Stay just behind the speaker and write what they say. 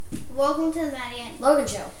Welcome to the Maddie and Logan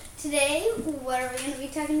Show. Today, what are we going to be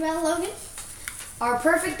talking about, Logan? Our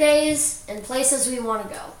perfect days and places we want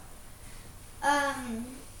to go.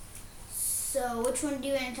 So which one do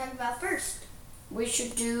you want to talk about first? We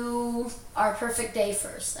should do our perfect day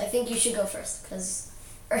first. I think you should go first, because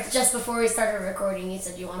just before we started recording, you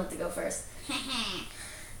said you wanted to go first.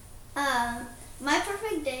 My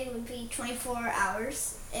perfect day would be 24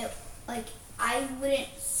 hours. I wouldn't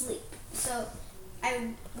sleep. So I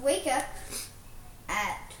would wake up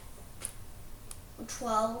at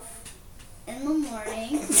 12 in the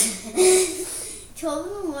morning. 12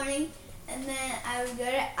 in the morning, and then I would go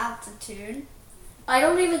to altitude. I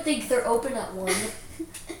don't even think they're open at 1.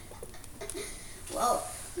 Well,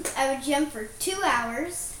 I would jump for 2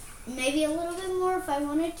 hours, maybe a little bit more if I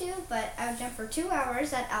wanted to, but I would jump for 2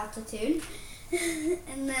 hours at altitude.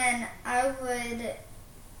 And then I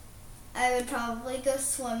would probably go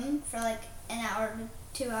swim for like an hour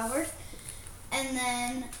to 2 hours. And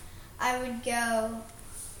then I would go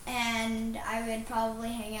and I would probably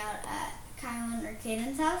hang out at Kylan or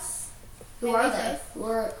Caden's house. Who are they? Who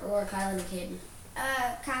are Kylan and Caden?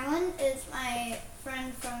 Kylan is my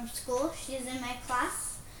friend from school. She's in my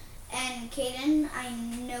class. And Caden, I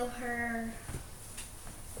know her.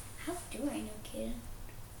 How do I know Caden?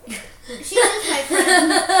 She's just my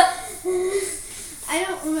friend. I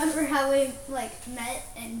don't remember how we met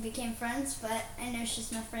and became friends, but I know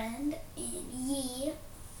she's my friend. And yeah.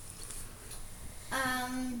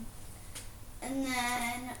 And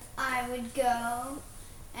then I would go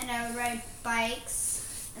and I would ride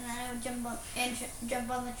bikes, and then I would jump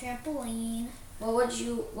on the trampoline. What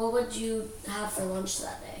would you have for lunch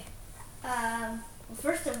that day? Well,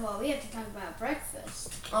 first of all, we have to talk about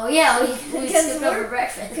breakfast. Oh yeah, we skipped over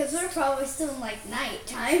breakfast. Because we're probably still in night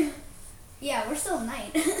time. Yeah, we're still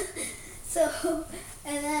night. So,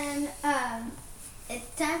 and then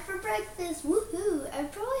it's time for breakfast. Woohoo!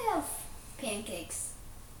 I'd probably have pancakes.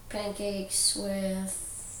 Pancakes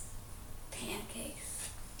with... Pancakes.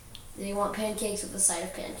 Do you want pancakes with a side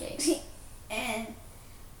of pancakes? And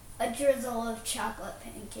a drizzle of chocolate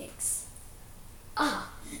pancakes. Ah.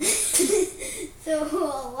 So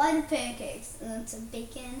a lot of pancakes, and then some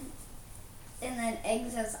bacon, and then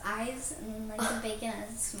eggs as eyes, and then the bacon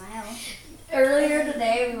as a smile. Earlier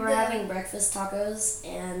today, we were having breakfast tacos,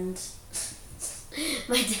 and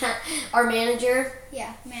my dad, our manager,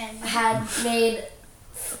 had made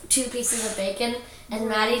 2 pieces of bacon, and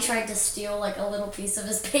Maddie tried to steal a little piece of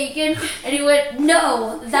his bacon, and he went,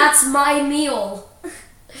 "No, that's my meal."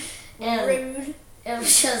 And Rude. It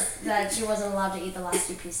was just that she wasn't allowed to eat the last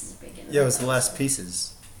 2 pieces of bacon. Yeah, it was the last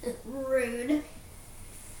pieces. Rude.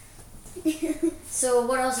 So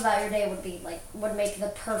what else about your day would make the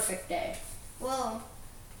perfect day? Well,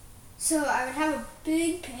 so I would have a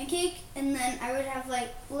big pancake, and then I would have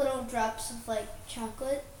little drops of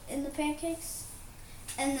chocolate in the pancakes,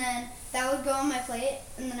 and then that would go on my plate,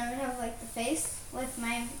 and then I would have the face with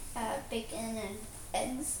my bacon and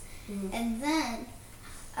eggs, and then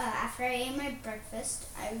after I ate my breakfast,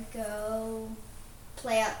 I would go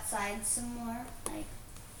play outside some more,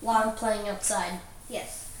 A lot of playing outside.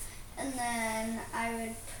 Yes. And then I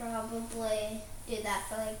would probably do that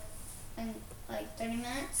for 30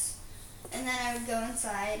 minutes. And then I would go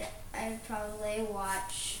inside. I would probably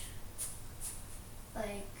watch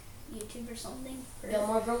YouTube or something.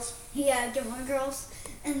 Gilmore Girls? Yeah, Gilmore Girls.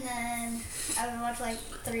 And then I would watch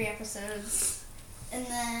 3 episodes. And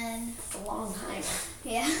then It's a long time.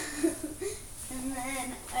 yeah. And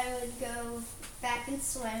then I would go back and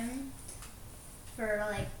swim for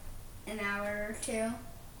an hour or 2.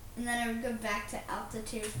 And then I would go back to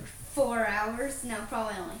altitude for 4 hours. No,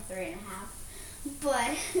 probably only 3.5.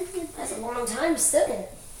 But That's a long time still.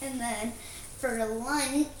 and then for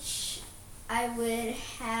lunch, I would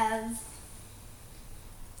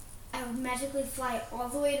magically fly all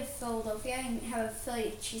the way to Philadelphia and have a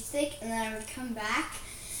Philly cheesesteak, and then I would come back.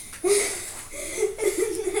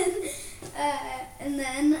 and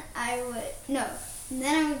then I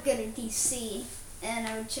would go to DC, and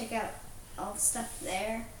I would check out all the stuff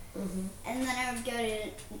there. Mm-hmm. And then I would go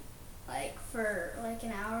to for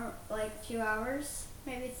an hour, 2 hours,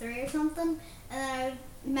 maybe 3 or something, and then I would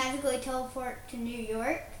magically teleport to New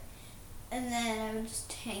York, and then I would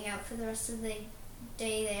just hang out for the rest of the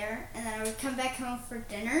day there, and then I would come back home for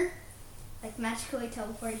dinner, magically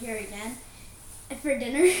teleport here again, and for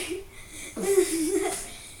dinner,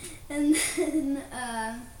 and then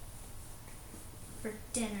for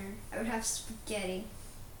dinner I would have spaghetti,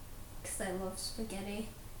 because I love spaghetti.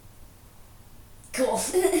 Cool.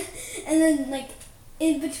 And then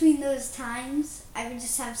in between those times, I would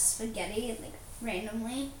just have spaghetti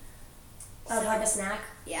randomly. Like a snack?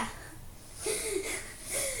 Yeah.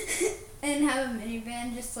 and have a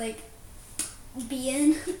minivan just like be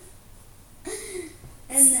in.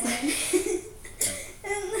 And then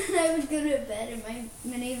I would go to bed in my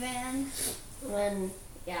minivan.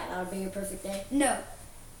 Yeah, that would be your perfect day. No.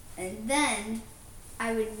 And then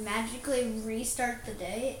I would magically restart the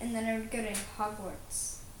day, and then I would go to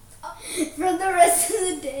Hogwarts for the rest of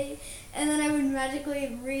the day. And then I would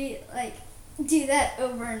magically do that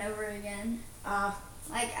over and over again.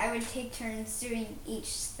 Like I would take turns doing each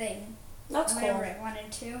thing. That's whenever cool. I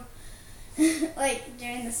wanted to. Like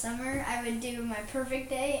during the summer, I would do my perfect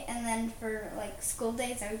day, and then for like school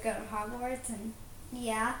days, I would go to Hogwarts. And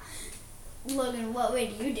yeah, Logan, what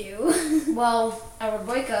would you do? Well, I would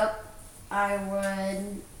wake up. I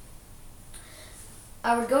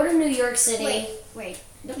would go to New York City. Wait.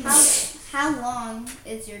 How long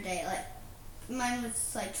is your day? Like mine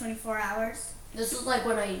was like 24 hours. This is like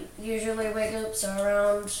when I usually wake up, so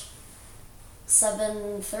around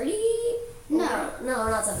 7:30. No,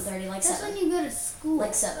 not 7:30. Like that's 7. When you go to school.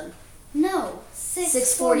 Like 7. No,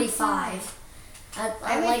 6:45.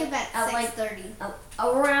 I wake up at 6:30.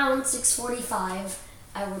 Around 6:45,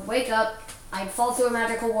 I would wake up. I'd fall through a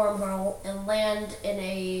magical wormhole and land in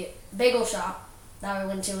a bagel shop that I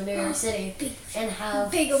went to in New York City, and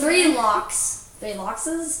have three locks.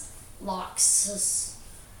 Locks.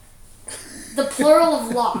 The plural of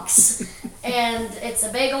locks. And it's a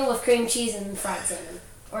bagel with cream cheese and fried salmon.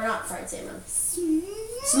 Or not fried salmon.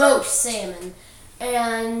 Smoked salmon.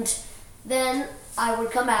 And then I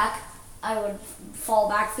would come back. I would fall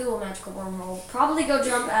back through a magical wormhole. Probably go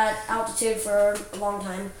jump at altitude for a long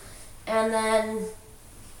time. And then...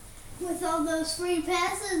 with all those free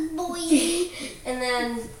passes, boy. And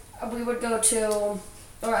then I would go to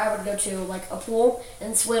like a pool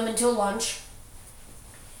and swim until lunch.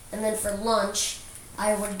 And then for lunch,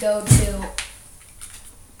 I would go to...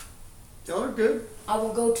 Y'all are good. I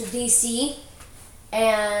will go to DC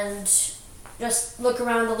and just look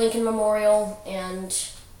around the Lincoln Memorial and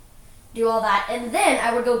do all that. And then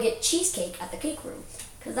I would go get cheesecake at the Cake Room,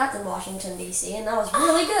 because that's in Washington, D.C., and that was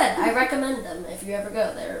really good. I recommend them if you ever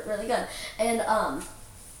go. They're really good. And,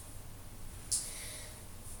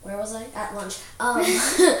 where was I? At lunch.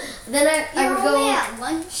 Then I would go... at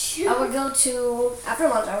lunch? After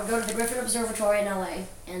lunch, I would go to the Griffin Observatory in L.A.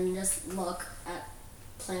 and just look at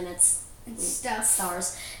planets and stuff.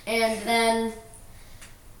 Stars. And then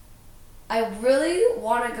I really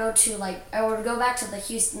want to go to, I would go back to the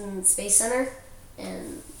Houston Space Center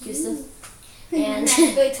in Houston. And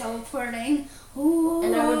magically teleporting. Ooh,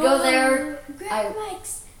 and I would go there. Grab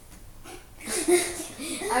mics.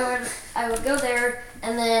 I would go there,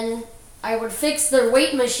 and then I would fix their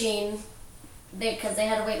weight machine, because they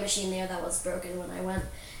had a weight machine there that was broken when I went.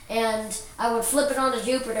 And I would flip it onto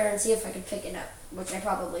Jupiter and see if I could pick it up, which I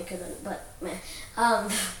probably couldn't, but meh. Oh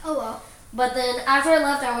well. But then after I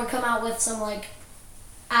left, I would come out with some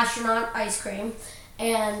astronaut ice cream.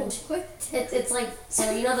 And it's like, so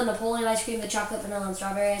you know the Napoleon ice cream, the chocolate, vanilla, and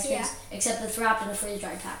strawberry ice creams? Yeah. Except it's wrapped in the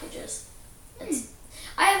freeze-dried packages.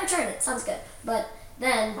 I haven't tried it. Sounds good. But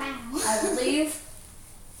then I would leave.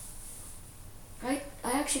 I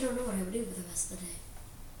actually don't know what I would do for the rest of the day.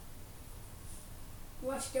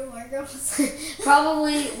 Watch Gilmore Girls.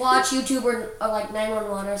 Probably watch YouTube or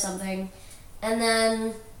 911 or something. And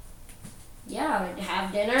then, yeah, I would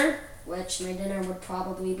have dinner, which my dinner would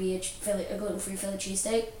probably be a gluten-free Philly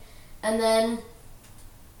cheesesteak. And then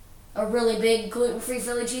a really big gluten-free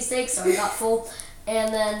Philly cheesesteak, so I got full.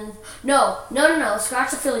 And then, no, scratch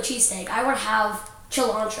the Philly cheesesteak. I would have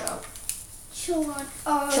cilantro.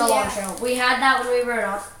 Cilantro. Yeah. We had that when we were in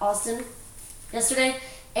Austin yesterday,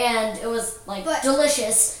 and it was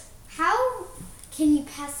delicious. How can you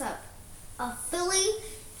pass up a Philly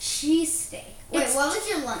cheesesteak? Wait, what was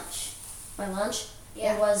your lunch? My lunch?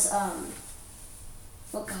 Yeah. It was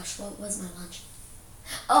what was my lunch?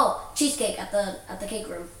 Oh, cheesecake at the Cake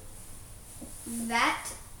Room.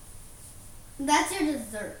 That's your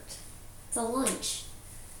dessert. It's a lunch.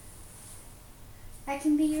 That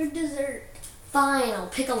can be your dessert. Fine, I'll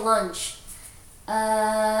pick a lunch.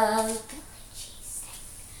 Philly cheesesteak.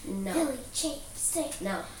 No. Philly cheesesteak.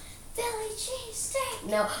 No. Philly cheesesteak.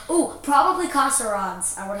 No. Ooh, probably Casa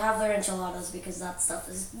Rods. I would have their enchiladas because that stuff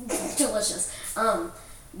is delicious.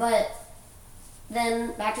 But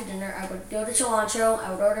then back to dinner, I would go to Cilantro.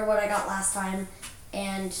 I would order what I got last time,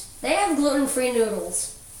 and they have gluten-free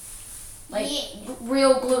noodles.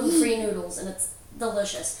 Real gluten-free noodles, and it's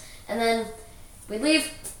delicious. And then we leave,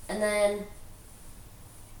 and then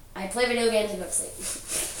I play video games and go to sleep.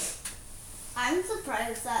 I'm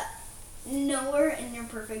surprised that nowhere in your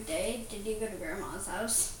perfect day did you go to Grandma's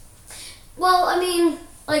house. Well, I mean,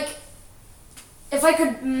 if I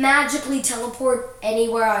could magically teleport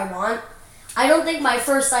anywhere I want, I don't think my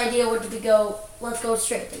first idea would be let's go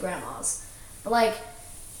straight to Grandma's. But like,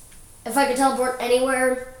 if I could teleport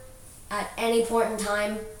anywhere, at any point in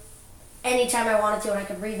time, anytime I wanted to, and I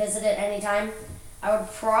could revisit it anytime, I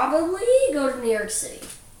would probably go to New York City.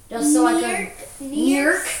 Just so I could...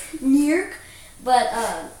 New York. But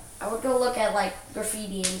I would go look at like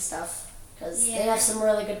graffiti and stuff. Because they have some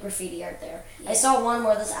really good graffiti art there. Yeah. I saw one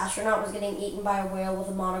where this astronaut was getting eaten by a whale with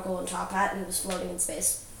a monocle and top hat, and he was floating in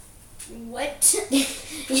space. What?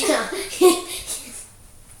 Yeah.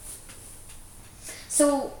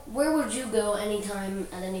 So, where would you go anytime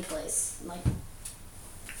at any place? Like,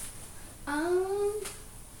 I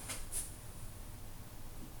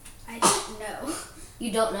don't know.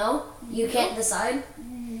 You don't know? You can't decide?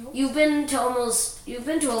 Nope. You've been to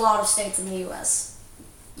a lot of states in the U.S.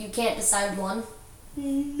 You can't decide one?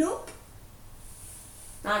 Nope.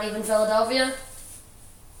 Not even Philadelphia?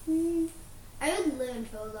 I would live in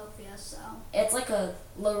Philadelphia, so. It's like a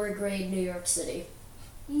lower grade New York City.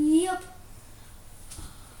 Yep.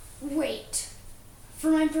 Wait. For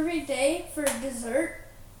my perfect day, for dessert,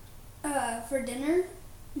 for dinner,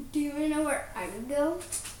 do you even know where I would go?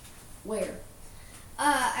 Where?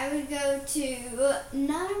 I would go to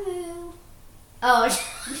Nanamu. Oh,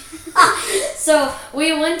 so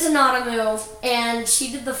we went to Nanamu, and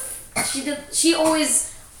she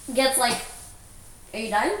always gets like, are you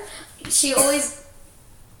done? She always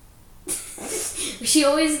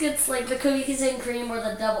gets like the cookies and cream or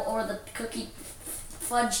the cookie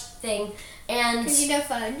fudge thing, and Cookie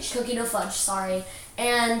dough fudge, sorry.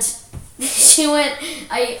 And she went,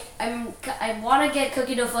 I want to get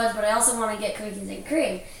cookie dough fudge, but I also want to get cookies and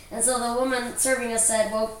cream. And so the woman serving us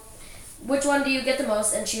said, well, which one do you get the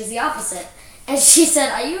most? And she was the opposite. And she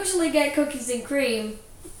said, I usually get cookies and cream.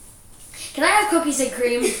 Can I have cookies and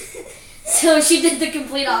cream? So she did the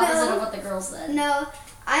complete opposite of what the girl said. No,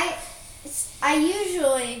 I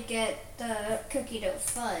usually get the cookie dough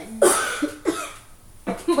fudge.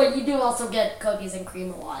 But you do also get cookies and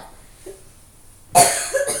cream a lot.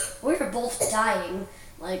 We're both dying.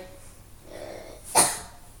 Like,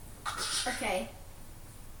 okay.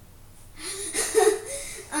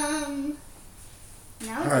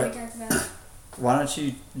 Now what Alright. do we talk about? Why don't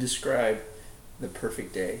you describe the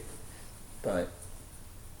perfect day, but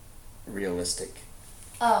realistic?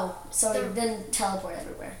 oh, so you didn't teleport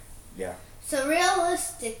everywhere. Yeah. So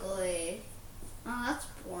realistically, that's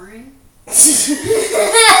boring.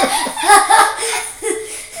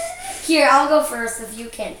 Here, I'll go first if you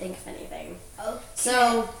can't think of anything. Okay.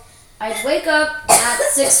 So, I'd wake up at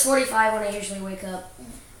 6:45 when I usually wake up.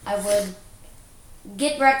 I would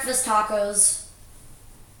get breakfast tacos,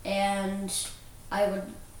 and I would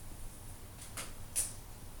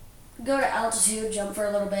go to altitude, jump for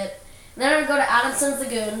a little bit. And then I'd go to Adamson's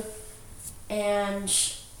Lagoon and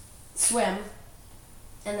swim,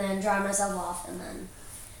 and then dry myself off, and then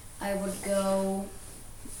I would go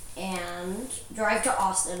and drive to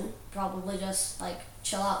Austin, probably just like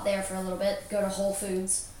chill out there for a little bit, go to Whole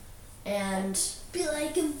Foods, and Be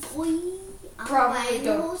like a boy. Probably I'll buy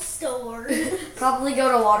go- a whole store. probably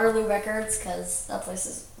go to Waterloo Records because that place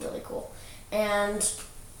is really cool. And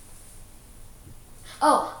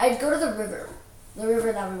I'd go to the river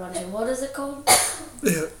that we went to. What is it called?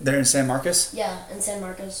 They're in San Marcos? Yeah, in San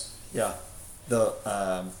Marcos. Yeah. The,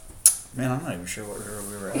 man, I'm not even sure what river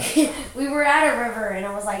we were at. We were at a river, and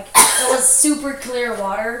it was super clear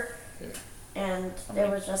water. Yeah. And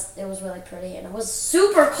it was really pretty, and it was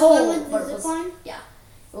super cold. But it was, yeah,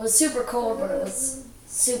 it was super cold, but it was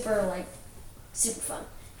super fun.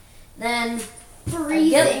 Then I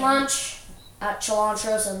get lunch at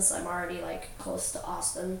Cilantro since I'm already like close to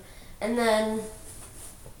Austin, and then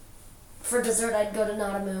for dessert I'd go to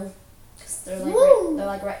Nanamu because they're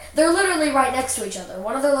literally right next to each other.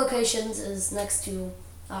 One of their locations is next to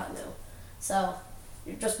Nanamu, so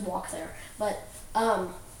you just walk there. But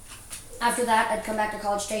after that, I'd come back to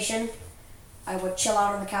College Station. I would chill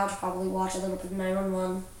out on the couch, probably watch a little bit of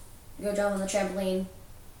 911, go jump on the trampoline,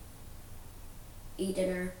 eat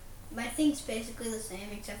dinner. My thing's basically the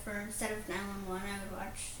same, except for instead of 911, I would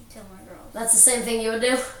watch Gilmore Girls. That's the same thing you would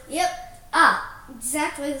do? Yep.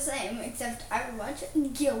 Exactly the same, except I would watch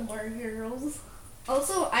Gilmore Girls.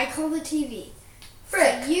 Also, I call the TV.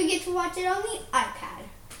 Frick. So you get to watch it on the iPad.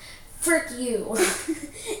 Frick you.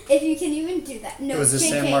 If you can even do that. No, It was the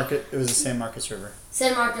JK. San Marcos River.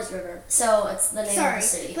 San Marcos River. So it's the name of the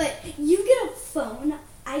city. But you get a phone,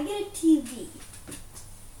 I get a TV.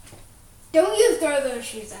 Don't you throw those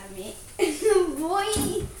shoes at me. Boy.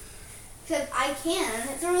 Except I can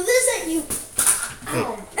throw this at you.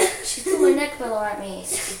 Ow. She threw my neck pillow at me.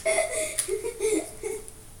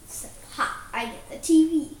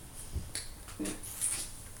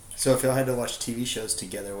 So if y'all had to watch TV shows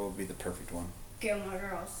together, what would be the perfect one? Gilmore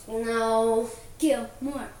Girls. No.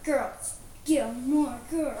 Gilmore Girls. Gilmore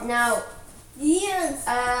Girls. No. Yes.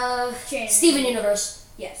 Steven Universe.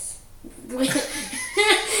 Yes.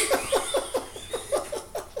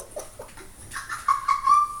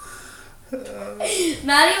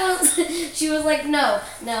 Maddie she was like, no.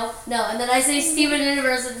 And then I say Steven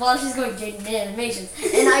Universe, and while she's going, Jaden Animations.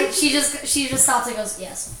 And she just stops and goes,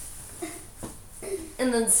 yes.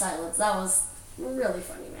 And then silence. That was really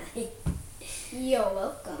funny, Maddie. You're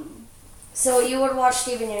welcome. So you would watch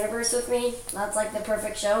Steven Universe with me? That's like the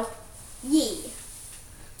perfect show? Yeah.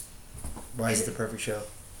 Why is it the perfect show?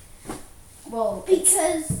 Well,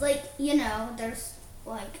 because, like, there's,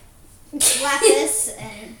 like, Lapis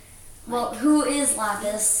and... Well, who is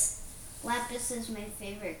Lapis? Lapis is my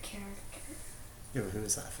favorite character. Yo, who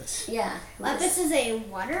is Lapis? Yeah. Lapis is a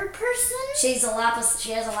water person? She has a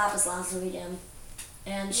Lapis Lazuli gem.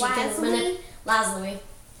 And she can manipulate...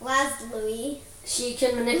 Lazuli. She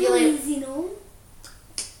can manipulate...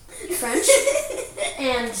 French.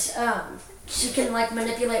 And, she can, like,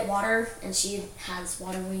 manipulate water, and she has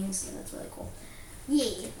water wings, and that's really cool.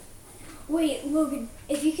 Yeah. Wait, Logan,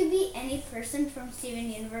 if you could be any person from Steven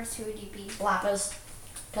Universe, who would you be? Lapis.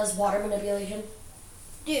 Because water manipulation.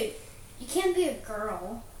 Dude, you can't be a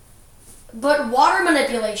girl. But water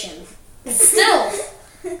manipulation. Still.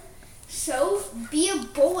 So, be a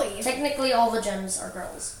boy. Technically, all the gems are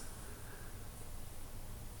girls.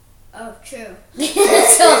 Oh, true.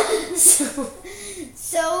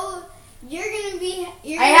 So you're gonna be...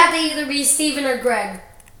 I have to either be Steven or Greg.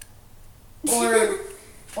 Or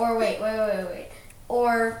wait.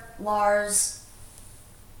 Or Lars,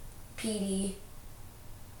 Petey,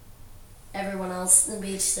 everyone else in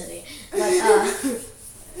Beach City. But,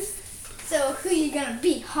 So who you gonna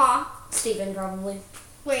be, huh? Steven, probably.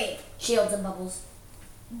 Wait. Shields and Bubbles.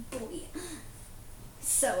 Boy.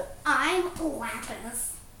 So, I'm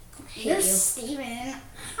Lapis. You're Steven.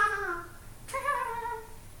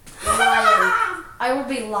 Lion. I will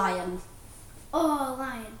be Lion. Oh,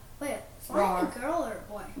 Lion. Wait, is Lion a girl or a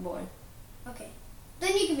boy? Boy. Okay.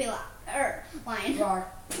 Then you can be Lion. Rar.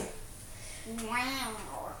 Wow.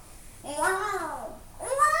 Wow.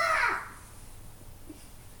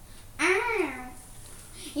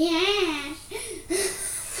 Yeah.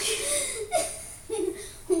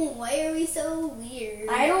 Why are we so weird?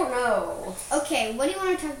 I don't know. Okay, what do you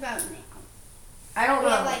want to talk about now? I don't know.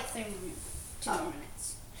 We have like 3 minutes. 2 more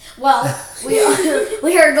minutes. Well,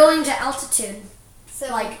 we are going to altitude. So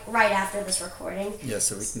like right after this recording. Yeah,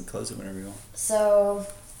 so we can close it whenever you want. So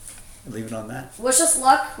leave it on that. Wish us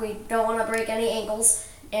luck. We don't want to break any ankles.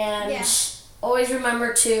 And always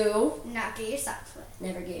remember to not get your socks wet.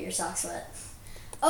 Never get your socks wet.